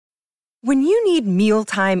When you need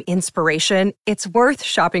mealtime inspiration, it's worth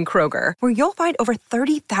shopping Kroger, where you'll find over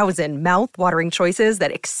 30,000 mouth-watering choices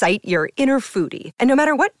that excite your inner foodie. And no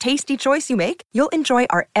matter what tasty choice you make, you'll enjoy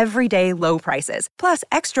our everyday low prices, plus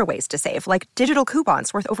extra ways to save, like digital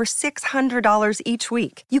coupons worth over $600 each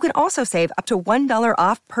week. You can also save up to $1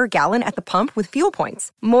 off per gallon at the pump with fuel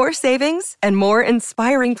points. More savings and more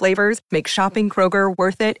inspiring flavors make shopping Kroger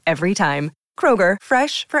worth it every time. Kroger,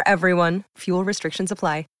 fresh for everyone. Fuel restrictions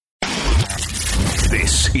apply.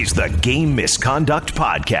 This is the Game Misconduct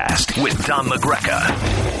Podcast with Don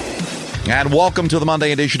LaGreca. And welcome to the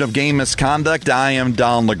Monday edition of Game Misconduct. I am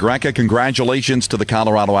Don LaGreca. Congratulations to the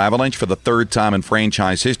Colorado Avalanche for the third time in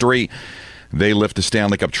franchise history. They lift the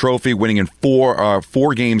Stanley Cup trophy, winning in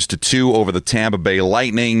four games to 2 over the Tampa Bay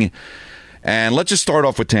Lightning. And let's just start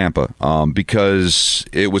off with Tampa because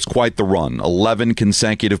it was quite the run. 11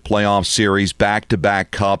 consecutive playoff series,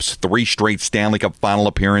 back-to-back cups, 3 straight Stanley Cup final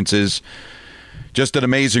appearances. Just an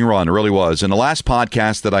amazing run, it really was. In the last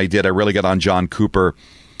podcast that I did, I really got on John Cooper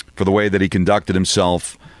for the way that he conducted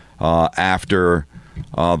himself after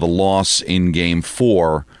the loss in Game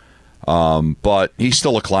 4. But he's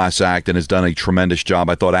still a class act and has done a tremendous job.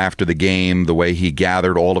 I thought after the game, the way he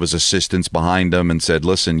gathered all of his assistants behind him and said,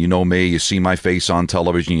 listen, you know me, you see my face on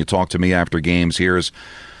television, you talk to me after games, here's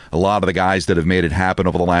a lot of the guys that have made it happen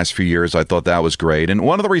over the last few years. I thought that was great. And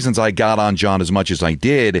one of the reasons I got on John as much as I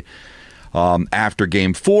did after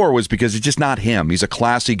Game 4 was because it's just not him. He's a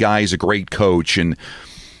classy guy. He's a great coach. And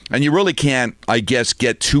you really can't, I guess,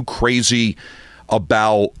 get too crazy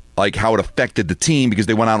about like how it affected the team because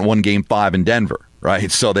they went out and won Game 5 in Denver, right?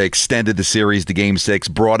 So they extended the series to Game 6,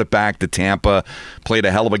 brought it back to Tampa, played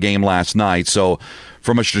a hell of a game last night. So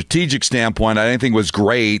from a strategic standpoint, I didn't think it was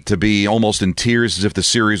great to be almost in tears as if the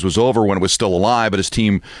series was over when it was still alive, but his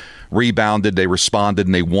team rebounded, they responded,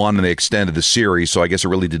 and they won, and they extended the series, so I guess it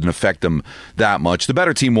really didn't affect them that much. The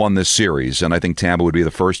better team won this series, and I think Tampa would be the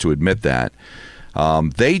first to admit that.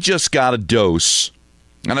 They just got a dose,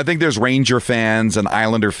 and I think there's Ranger fans and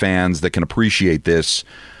Islander fans that can appreciate this,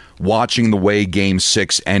 watching the way Game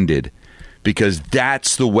 6 ended, because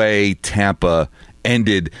that's the way Tampa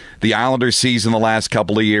ended the Islanders season the last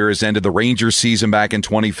couple of years, ended the Rangers season back in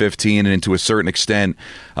 2015, and to a certain extent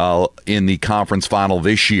in the conference final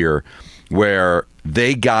this year, where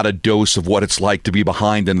they got a dose of what it's like to be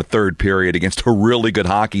behind in the third period against a really good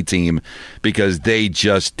hockey team because they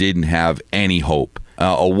just didn't have any hope.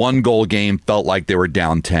 A one-goal game felt like they were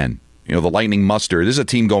down 10. You know, the Lightning mustered. This is a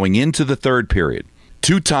team going into the third period.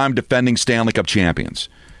 2-time defending Stanley Cup champions.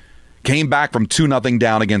 Came back from 2-0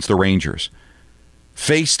 down against the Rangers.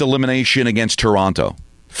 Faced elimination against Toronto.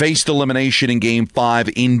 Faced elimination in Game 5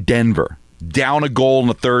 in Denver. Down a goal in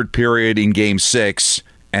the third period in Game 6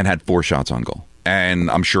 and had 4 shots on goal. And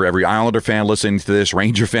I'm sure every Islander fan listening to this,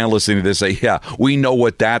 Ranger fan listening to this, say, yeah, we know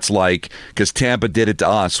what that's like because Tampa did it to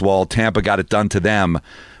us while Tampa got it done to them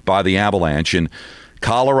by the Avalanche. And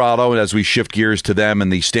Colorado, as we shift gears to them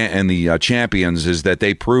and the champions, is that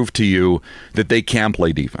they prove to you that they can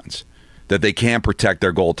play defense, that they can protect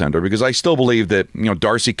their goaltender. Because I still believe that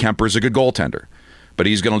Darcy Kemper is a good goaltender, but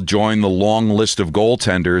he's going to join the long list of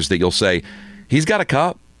goaltenders that you'll say he's got a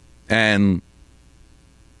cup and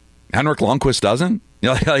Henrik Lundqvist doesn't.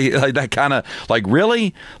 Like that kind of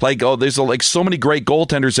really there's so many great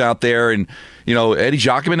goaltenders out there, and Eddie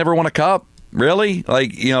Jacquemin never won a cup. Really?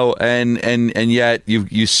 And yet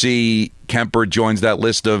you see Kemper joins that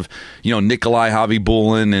list of, Nikolai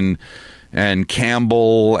Khavibulin and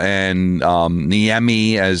Campbell and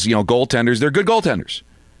Niemi as, goaltenders. They're good goaltenders.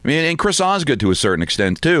 I mean, and Chris Osgood to a certain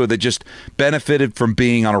extent, too, that just benefited from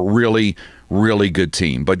being on a really, really good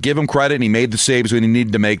team. But give him credit, and he made the saves when he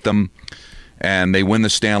needed to make them, and they win the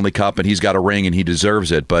Stanley Cup, and he's got a ring, and he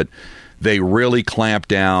deserves it. But they really clamped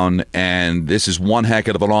down, and this is one heck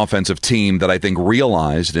of an offensive team that I think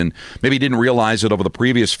realized, and maybe didn't realize it over the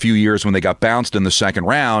previous few years when they got bounced in the second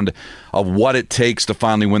round, of what it takes to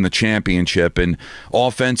finally win the championship. And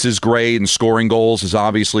offense is great, and scoring goals is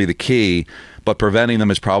obviously the key, but preventing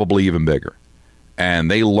them is probably even bigger.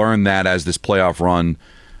 And they learned that as this playoff run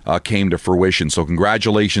came to fruition. So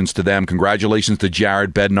congratulations to them. Congratulations to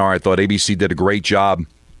Jared Bednar. I thought ABC did a great job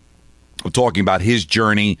of talking about his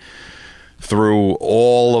journey through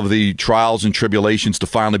all of the trials and tribulations to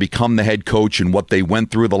finally become the head coach and what they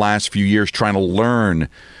went through the last few years trying to learn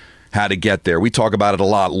how to get there. We talk about it a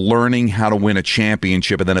lot, learning how to win a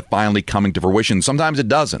championship and then it finally coming to fruition. Sometimes it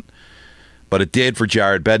doesn't. But it did for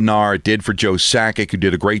Jared Bednar. It did for Joe Sakic, who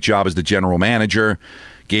did a great job as the general manager.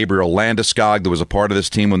 Gabriel Landeskog, that was a part of this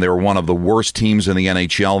team when they were one of the worst teams in the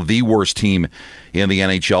NHL, the worst team in the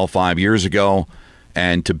NHL 5 years ago.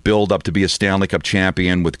 and to build up to be a Stanley Cup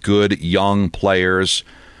champion with good young players.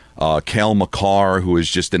 Cale Makar, who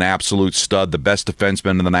is just an absolute stud, the best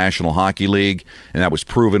defenseman in the National Hockey League, and that was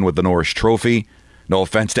proven with the Norris Trophy. No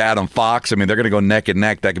offense to Adam Fox. I mean, they're going to go neck and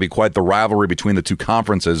neck. That could be quite the rivalry between the two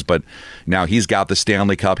conferences, but now he's got the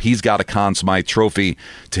Stanley Cup. He's got a Conn Smythe Trophy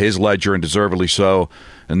to his ledger, and deservedly so.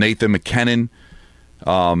 And Nathan MacKinnon,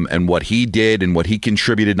 and what he did and what he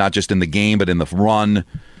contributed, not just in the game, but in the run.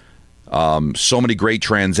 So many great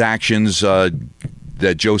transactions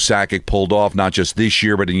that Joe Sakic pulled off, not just this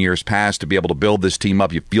year, but in years past, to be able to build this team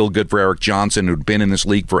up. You feel good for Erik Johnson, who'd been in this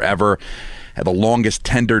league forever, had the longest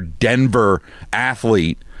tenured Denver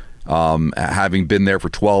athlete, having been there for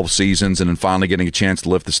 12 seasons, and then finally getting a chance to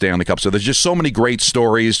lift the Stanley Cup. So there's just so many great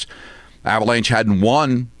stories. Avalanche hadn't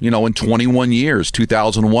won, in 21 years.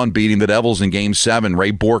 2001 beating the Devils in Game 7. Ray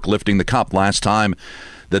Bourque lifting the cup last time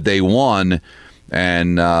that they won.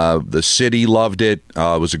 And the city loved it.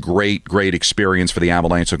 It was a great, great experience for the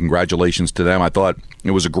Avalanche, so congratulations to them. I thought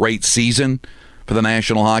it was a great season for the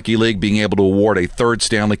National Hockey League, being able to award a third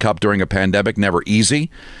Stanley Cup during a pandemic, never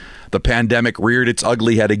easy. The pandemic reared its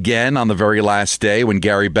ugly head again on the very last day when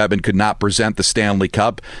Gary Bettman could not present the Stanley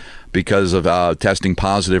Cup because of testing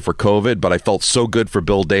positive for COVID, but I felt so good for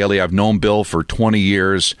Bill Daly. I've known Bill for 20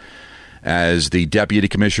 years as the Deputy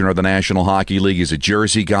Commissioner of the National Hockey League. He's a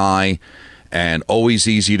Jersey guy, and always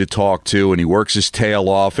easy to talk to, and he works his tail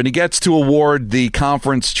off, and he gets to award the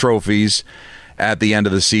conference trophies at the end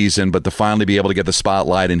of the season, but to finally be able to get the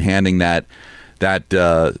spotlight and handing that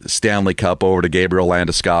Stanley Cup over to Gabriel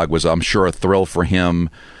Landeskog was, I'm sure, a thrill for him.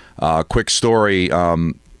 Quick story,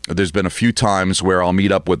 there's been a few times where I'll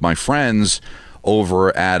meet up with my friends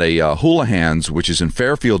over at a Houlihan's, which is in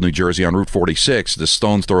Fairfield, New Jersey, on Route 46, the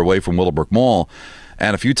stone's throw away from Willowbrook Mall,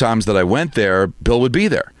 and a few times that I went there, Bill would be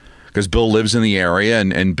there, because Bill lives in the area,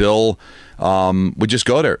 and Bill would just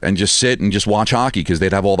go there and just sit and just watch hockey because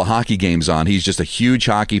they'd have all the hockey games on. He's just a huge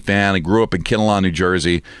hockey fan. He grew up in Kinnelon, New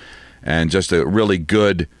Jersey, and just a really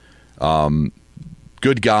good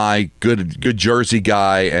guy, good Jersey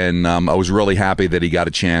guy, and I was really happy that he got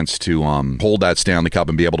a chance to hold that Stanley Cup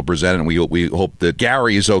and be able to present it. And we hope that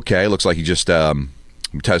Gary is okay. Looks like he just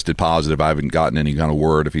tested positive. I haven't gotten any kind of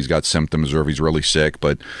word if he's got symptoms or if he's really sick,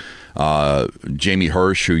 but Jamie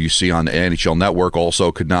Hirsch, who you see on the NHL Network,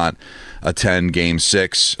 also could not attend Game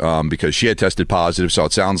 6 because she had tested positive. So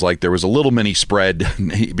it sounds like there was a little mini spread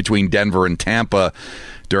between Denver and Tampa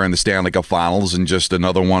during the Stanley Cup Finals, and just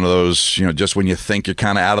another one of those, just when you think you're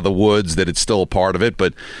kind of out of the woods, that it's still a part of it.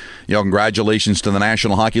 But congratulations to the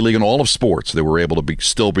National Hockey League and all of sports that were able to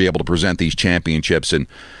still be able to present these championships, and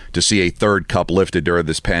to see a third cup lifted during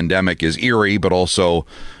this pandemic is eerie, but also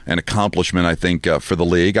an accomplishment, I think, for the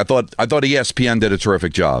league. I thought ESPN did a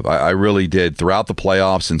terrific job. I really did throughout the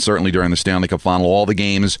playoffs, and certainly during the Stanley Cup Final, all the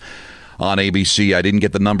games on ABC. I didn't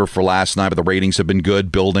get the number for last night, but the ratings have been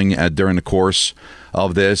good building during the course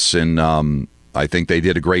of this, and I think they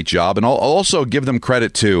did a great job. And I'll also give them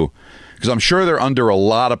credit, too, because I'm sure they're under a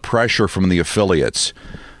lot of pressure from the affiliates,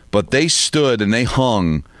 but they stood and they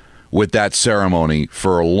hung with that ceremony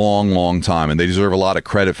for a long, long time, and they deserve a lot of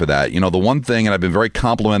credit for that. The one thing, and I've been very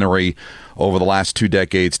complimentary over the last 2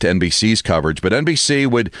 decades to NBC's coverage, but NBC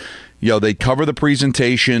would, they'd cover the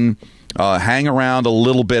presentation, hang around a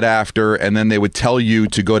little bit after, and then they would tell you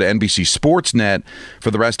to go to NBC Sportsnet for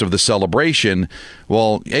the rest of the celebration.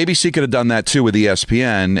 Well, ABC could have done that too with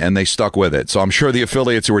ESPN, and they stuck with it. So I'm sure the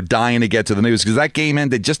affiliates who were dying to get to the news, because that game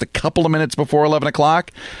ended just a couple of minutes before 11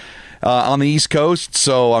 o'clock. On the East Coast,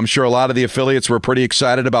 so I'm sure a lot of the affiliates were pretty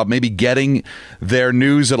excited about maybe getting their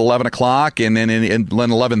news at 11 o'clock, and then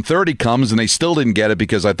 11:30 comes, and they still didn't get it,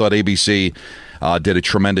 because I thought ABC did a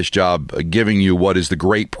tremendous job giving you what is the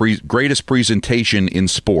greatest presentation in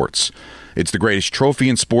sports. It's the greatest trophy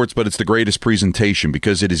in sports, but it's the greatest presentation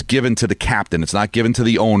because it is given to the captain. It's not given to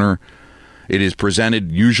the owner. It is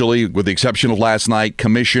presented, usually, with the exception of last night,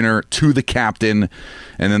 commissioner to the captain,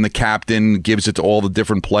 and then the captain gives it to all the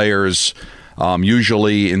different players,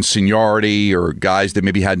 usually in seniority or guys that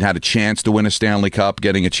maybe hadn't had a chance to win a Stanley Cup,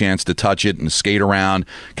 getting a chance to touch it and skate around.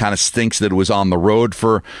 Kind of stinks that it was on the road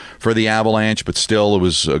for the Avalanche, but still, it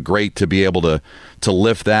was great to be able to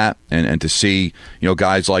lift that and to see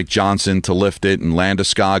guys like Johnson to lift it, and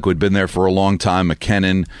Landeskog, who had been there for a long time,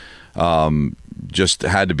 MacKinnon. Just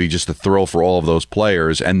had to be just a thrill for all of those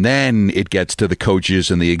players. And then it gets to the coaches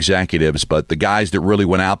and the executives, but the guys that really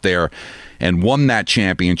went out there and won that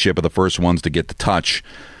championship are the first ones to get to touch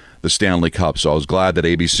the Stanley Cup. So I was glad that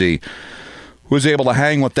ABC was able to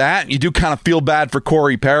hang with that. You do kind of feel bad for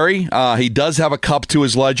Corey Perry. He does have a cup to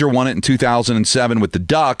his ledger, won it in 2007 with the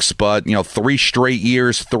Ducks, but 3 straight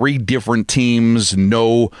years, 3 different teams,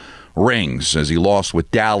 no rings, as he lost with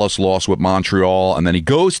Dallas, lost with Montreal, and then he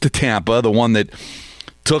goes to Tampa, the one that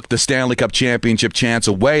took the Stanley Cup championship chance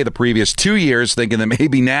away the previous 2 years, thinking that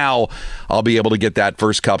maybe now I'll be able to get that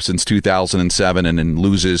first cup since 2007, and then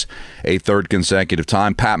loses a 3rd consecutive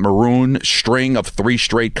time. Pat Maroon, string of 3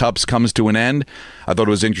 straight cups comes to an end. I thought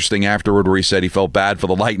it was interesting afterward where he said he felt bad for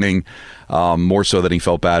the Lightning, more so than he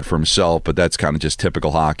felt bad for himself, but that's kind of just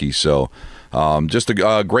typical hockey. So just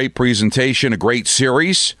a great presentation, a great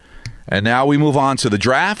series. And now we move on to the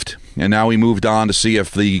draft, and now we moved on to see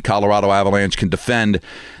if the Colorado Avalanche can defend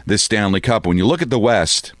this Stanley Cup. When you look at the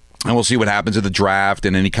West, and we'll see what happens at the draft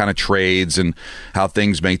and any kind of trades and how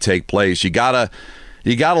things may take place, you gotta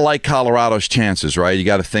like Colorado's chances, right? You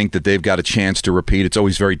got to think that they've got a chance to repeat. It's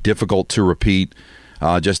always very difficult to repeat.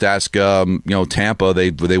 Just ask, Tampa.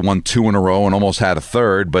 They won 2 in a row and almost had a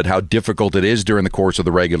 3rd, but how difficult it is during the course of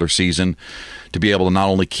the regular season to be able to not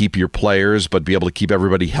only keep your players, but be able to keep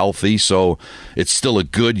everybody healthy. So it's still a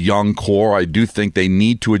good young core. I do think they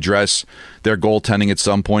need to address their goaltending at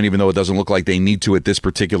some point, even though it doesn't look like they need to at this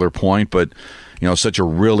particular point. But such a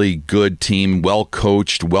really good team, well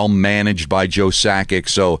coached, well managed by Joe Sakic.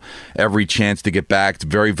 So every chance to get back. It's a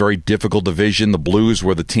very, very difficult division. The Blues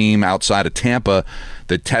were the team outside of Tampa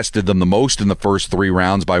that tested them the most in the first 3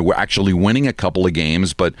 rounds by actually winning a couple of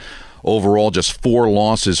games. But overall, just 4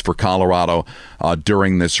 losses for Colorado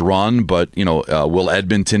during this run. But, will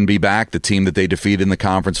Edmonton be back, the team that they defeated in the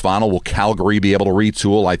conference final? Will Calgary be able to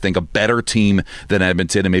retool? I think a better team than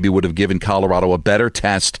Edmonton, and maybe would have given Colorado a better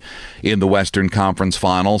test in the Western Conference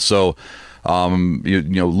final. So,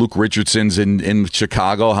 Luke Richardson's in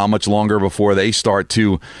Chicago. How much longer before they start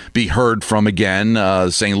to be heard from again?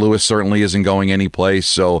 St. Louis certainly isn't going anyplace.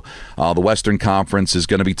 So the Western Conference is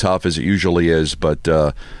going to be tough, as it usually is. But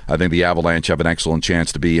I think the Avalanche have an excellent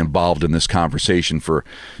chance to be involved in this conversation for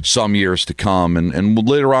some years to come. And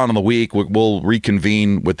later on in the week, we'll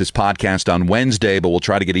reconvene with this podcast on Wednesday, but we'll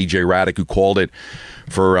try to get EJ Radick, who called it,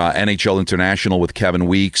 for NHL International with Kevin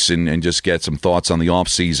Weeks, and just get some thoughts on the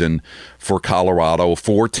offseason for Colorado,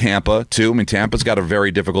 for Tampa, too. I mean, Tampa's got a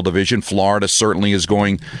very difficult division. Florida certainly is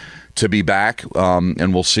going to be back,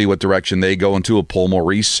 and we'll see what direction they go into. Paul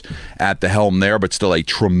Maurice at the helm there, but still a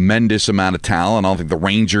tremendous amount of talent. I don't think the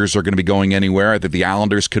Rangers are going to be going anywhere. I think the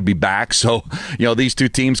Islanders could be back. So, these 2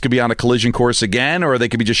 teams could be on a collision course again, or they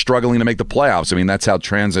could be just struggling to make the playoffs. I mean, that's how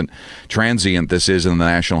transient this is in the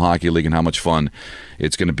National Hockey League, and how much fun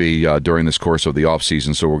it's going to be during this course of the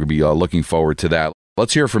offseason. So we're going to be looking forward to that.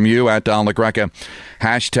 Let's hear from you at Don LaGreca,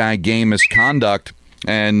 #GameMisconduct,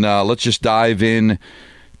 and let's just dive in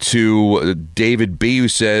to David B., who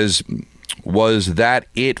says, was that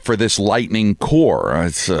it for this Lightning core?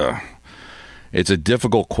 It's a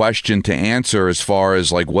difficult question to answer as far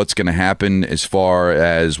as like what's going to happen, as far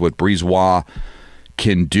as what Brisebois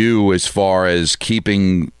can do as far as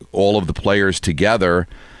keeping all of the players together.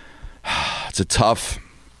 It's a tough.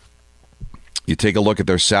 You take a look at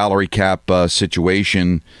their salary cap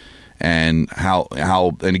situation, and how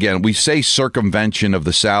and again, we say circumvention of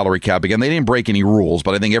the salary cap. Again, they didn't break any rules,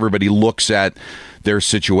 but I think everybody looks at their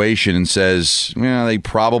situation and says, they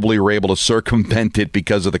probably were able to circumvent it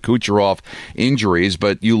because of the Kucherov injuries.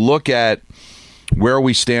 But you look at where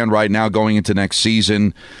we stand right now going into next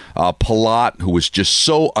season, Palat, who was just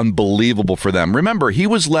so unbelievable for them. Remember, he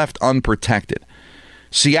was left unprotected.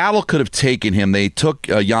 Seattle could have taken him. They took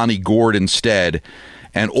Yanni Gourde instead,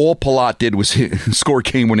 and all Palat did was score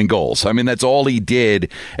game-winning goals. I mean, that's all he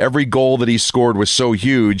did. Every goal that he scored was so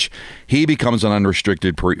huge. He becomes an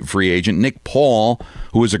unrestricted free agent. Nick Paul,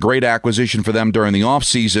 who was a great acquisition for them during the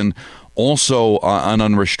offseason, also an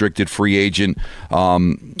unrestricted free agent.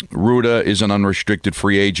 Ruda is an unrestricted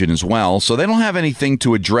free agent as well. So they don't have anything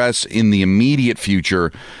to address in the immediate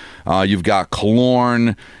future. You've got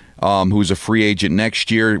Killorn, who's a free agent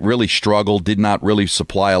next year, really struggled, did not really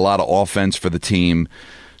supply a lot of offense for the team.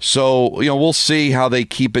 So, we'll see how they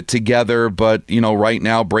keep it together. But, right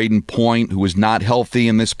now, Braden Point, who is not healthy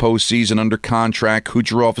in this postseason, under contract.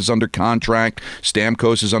 Kucherov is under contract.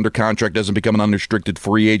 Stamkos is under contract, doesn't become an unrestricted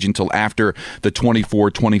free agent until after the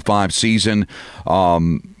 24-25 season.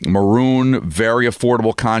 Maroon, very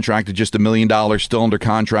affordable contract at just $1 million, still under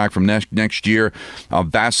contract from next year.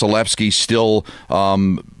 Vasilevsky still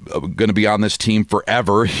going to be on this team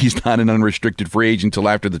forever. He's not an unrestricted free agent until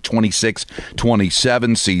after the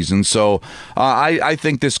 26-27 season. So I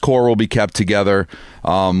think this core will be kept together.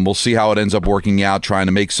 We'll see how it ends up working out, trying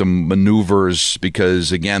to make some maneuvers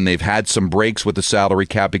because, again, they've had some breaks with the salary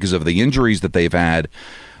cap because of the injuries that they've had.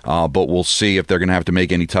 But we'll see if they're going to have to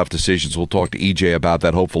make any tough decisions. We'll talk to EJ about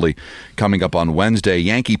that, hopefully, coming up on Wednesday.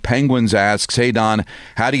 Yankee Penguins asks, hey, Don,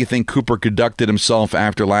 how do you think Cooper conducted himself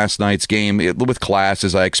after last night's game? With class,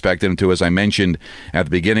 as I expected him to, as I mentioned at the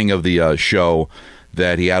beginning of the show,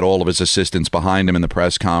 that he had all of his assistants behind him in the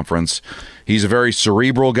press conference. He's a very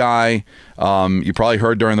cerebral guy. You probably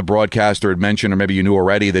heard during the broadcast or had mentioned, or maybe you knew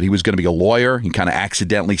already, that he was going to be a lawyer. He kind of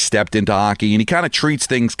accidentally stepped into hockey, and he kind of treats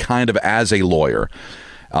things kind of as a lawyer.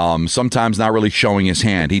 Sometimes not really showing his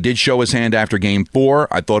hand. He did show his hand after Game 4.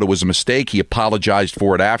 I thought it was a mistake. He apologized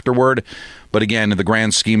for it afterward. But again, in the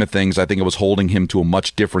grand scheme of things, I think it was holding him to a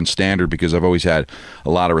much different standard because I've always had a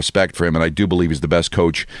lot of respect for him, and I do believe he's the best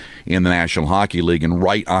coach in the National Hockey League. And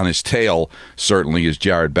right on his tail, certainly, is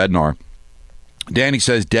Jared Bednar. Danny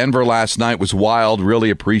says, Denver last night was wild. Really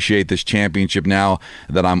appreciate this championship now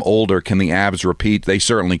that I'm older. Can the Avs repeat? They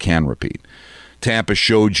certainly can repeat. Tampa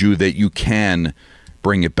showed you that you can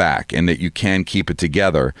bring it back and that you can keep it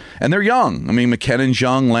together. And they're young. I mean, McKinnon's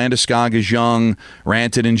young, Landeskog young,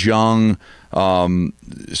 Rantanen's young.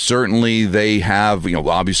 Certainly they have,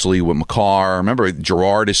 obviously with Makar. Remember,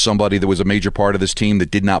 Gerard is somebody that was a major part of this team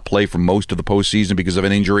that did not play for most of the postseason because of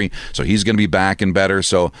an injury. So he's going to be back and better.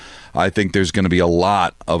 So I think there's going to be a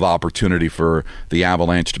lot of opportunity for the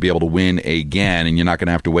Avalanche to be able to win again, and you're not going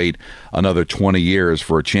to have to wait another 20 years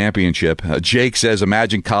for a championship. Jake says,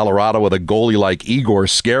 imagine Colorado with a goalie like Igor.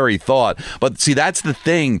 Scary thought. But see, that's the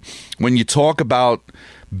thing when you talk about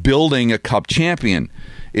building a cup champion,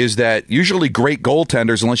 is that usually great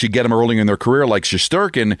goaltenders, unless you get them early in their career like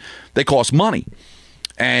Shesterkin, they cost money.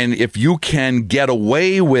 And if you can get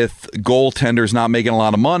away with goaltenders not making a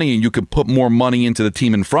lot of money and you can put more money into the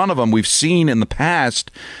team in front of them, we've seen in the past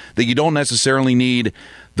that you don't necessarily need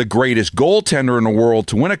the greatest goaltender in the world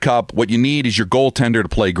to win a cup. What you need is your goaltender to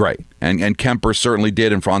play great. And Kemper certainly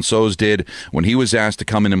did, and Francouz did when he was asked to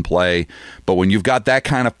come in and play. But when you've got that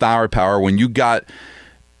kind of firepower, when you got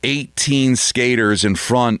 18 skaters in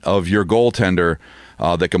front of your goaltender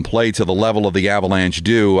that can play to the level of the Avalanche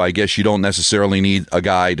do, I guess you don't necessarily need a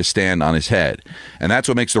guy to stand on his head. And that's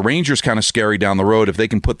what makes the Rangers kind of scary down the road. If they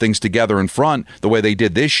can put things together in front the way they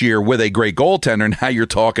did this year with a great goaltender, now you're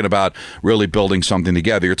talking about really building something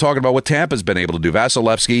together. You're talking about what Tampa's been able to do.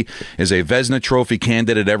 Vasilevsky is a Vezina Trophy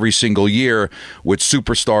candidate every single year with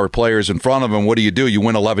superstar players in front of him. What do? You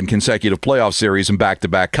win 11 consecutive playoff series and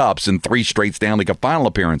back-to-back cups and 3 straight Stanley Cup final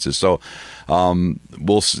appearances. So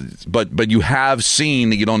but you have seen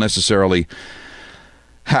that you don't necessarily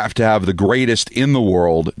have to have the greatest in the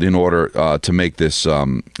world in order to make this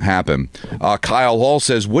happen. Kyle Hall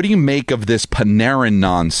says, what do you make of this Panarin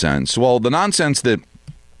nonsense? Well, the nonsense that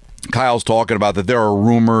Kyle's talking about, that there are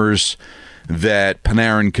rumors that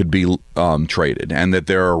Panarin could be traded and that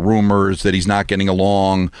there are rumors that he's not getting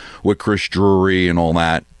along with Chris Drury and all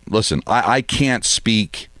that. Listen, I can't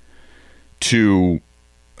speak to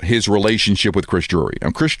his relationship with Chris Drury.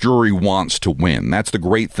 And Chris Drury wants to win. That's the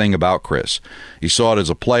great thing about Chris. You saw it as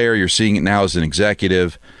a player. You're seeing it now as an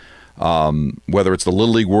executive. Whether it's the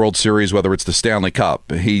Little League World Series, whether it's the Stanley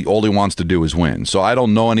Cup, all he wants to do is win. So I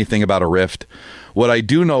don't know anything about a rift. What I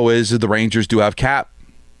do know is that the Rangers do have cap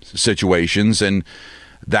situations, and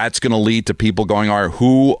that's going to lead to people going, all right,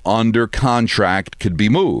 who under contract could be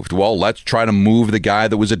moved? Well, let's try to move the guy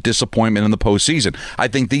that was a disappointment in the postseason. I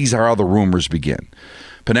think these are how the rumors begin.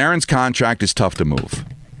 Panarin's contract is tough to move,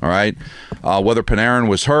 all right? Whether Panarin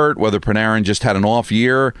was hurt, whether Panarin just had an off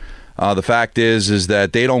year, the fact is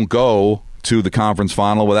that they don't go to the conference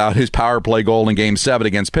final without his power play goal in Game 7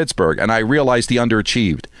 against Pittsburgh. And I realized he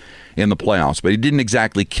underachieved in the playoffs, but he didn't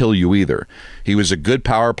exactly kill you either. He was a good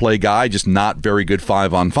power play guy, just not very good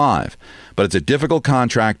 5-on-5. But it's a difficult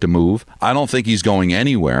contract to move. I don't think he's going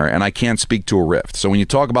anywhere, and I can't speak to a rift. So when you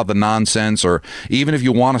talk about the nonsense, or even if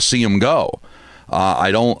you want to see him go,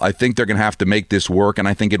 I think they're going to have to make this work, and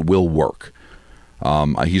I think it will work.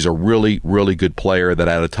 He's a really, really good player that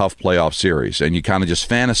had a tough playoff series, and you kind of just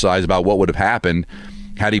fantasize about what would have happened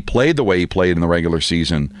had he played the way he played in the regular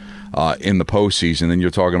season in the postseason. Then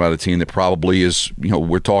you're talking about a team that probably is,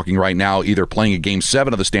 we're talking right now either playing a Game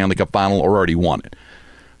 7 of the Stanley Cup Final or already won it.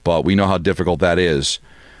 But we know how difficult that is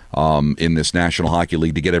in this National Hockey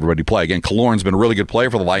League to get everybody to play. Again, Killorn's been a really good player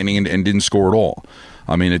for the Lightning and didn't score at all.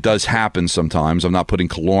 I mean, it does happen sometimes. I'm not putting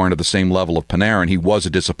Killorn at the same level of Panarin. He was a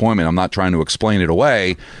disappointment. I'm not trying to explain it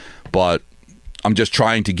away, but I'm just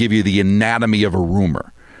trying to give you the anatomy of a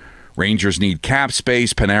rumor. Rangers need cap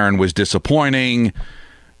space. Panarin was disappointing.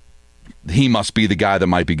 He must be the guy that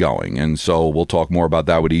might be going. And so we'll talk more about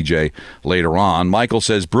that with EJ later on. Michael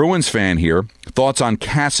says, Bruins fan here. Thoughts on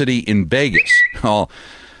Cassidy in Vegas? Well,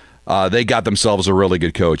 they got themselves a really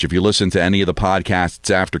good coach. If you listen to any of the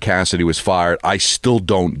podcasts after Cassidy was fired, I still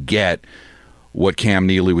don't get what Cam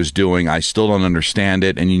Neely was doing. I still don't understand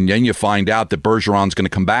it. And then you find out that Bergeron's going to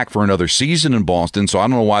come back for another season in Boston, so I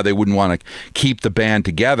don't know why they wouldn't want to keep the band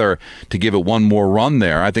together to give it one more run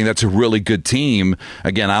there. I think that's a really good team.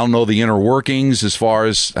 Again, I don't know the inner workings as far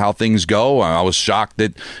as how things go. I was shocked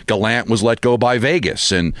that Gallant was let go by Vegas.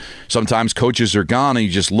 And sometimes coaches are gone and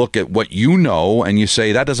you just look at what you know and you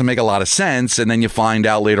say, that doesn't make a lot of sense. And then you find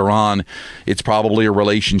out later on it's probably a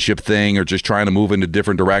relationship thing or just trying to move in a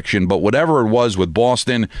different direction. But whatever it was with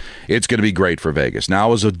Boston, it's going to be great for Vegas.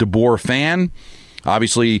 Now, as a DeBoer fan,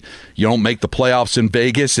 obviously you don't make the playoffs in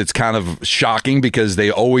Vegas. It's kind of shocking because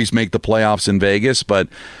they always make the playoffs in Vegas, but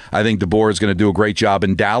I think DeBoer is going to do a great job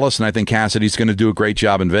in Dallas, and I think Cassidy's going to do a great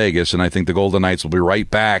job in Vegas, and I think the Golden Knights will be right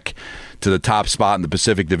back to the top spot in the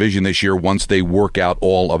Pacific Division this year once they work out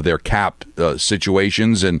all of their cap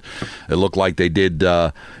situations. And it looked like they did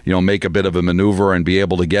make a bit of a maneuver and be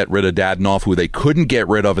able to get rid of Dadonov, who they couldn't get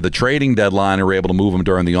rid of at the trading deadline, and were able to move him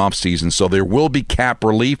during the offseason. So there will be cap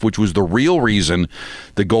relief, which was the real reason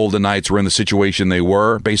the Golden Knights were in the situation they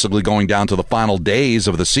were, basically going down to the final days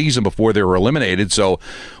of the season before they were eliminated. So it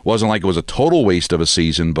wasn't like it was a total waste of a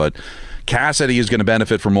season, but Cassidy is going to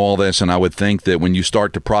benefit from all this, and I would think that when you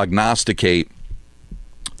start to prognosticate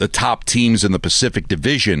the top teams in the Pacific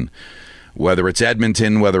Division, whether it's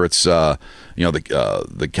Edmonton, whether it's the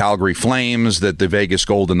Calgary Flames, that the Vegas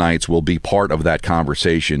Golden Knights will be part of that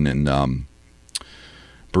conversation, and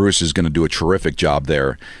Bruce is going to do a terrific job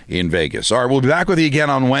there in Vegas. All right, we'll be back with you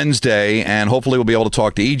again on Wednesday, and hopefully we'll be able to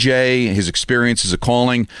talk to EJ, his experiences of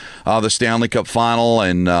calling the Stanley Cup Final,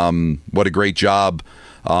 and what a great job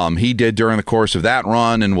he did during the course of that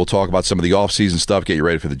run, and we'll talk about some of the offseason stuff, get you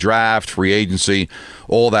ready for the draft, free agency,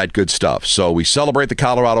 all that good stuff. So we celebrate the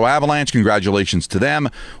Colorado Avalanche. Congratulations to them.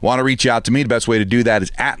 Want to reach out to me? The best way to do that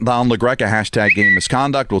is at Don LaGreca, hashtag Game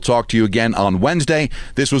Misconduct. We'll talk to you again on Wednesday.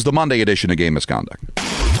 This was the Monday edition of Game Misconduct.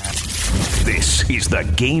 This is the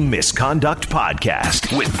Game Misconduct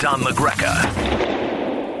Podcast with Don LaGreca.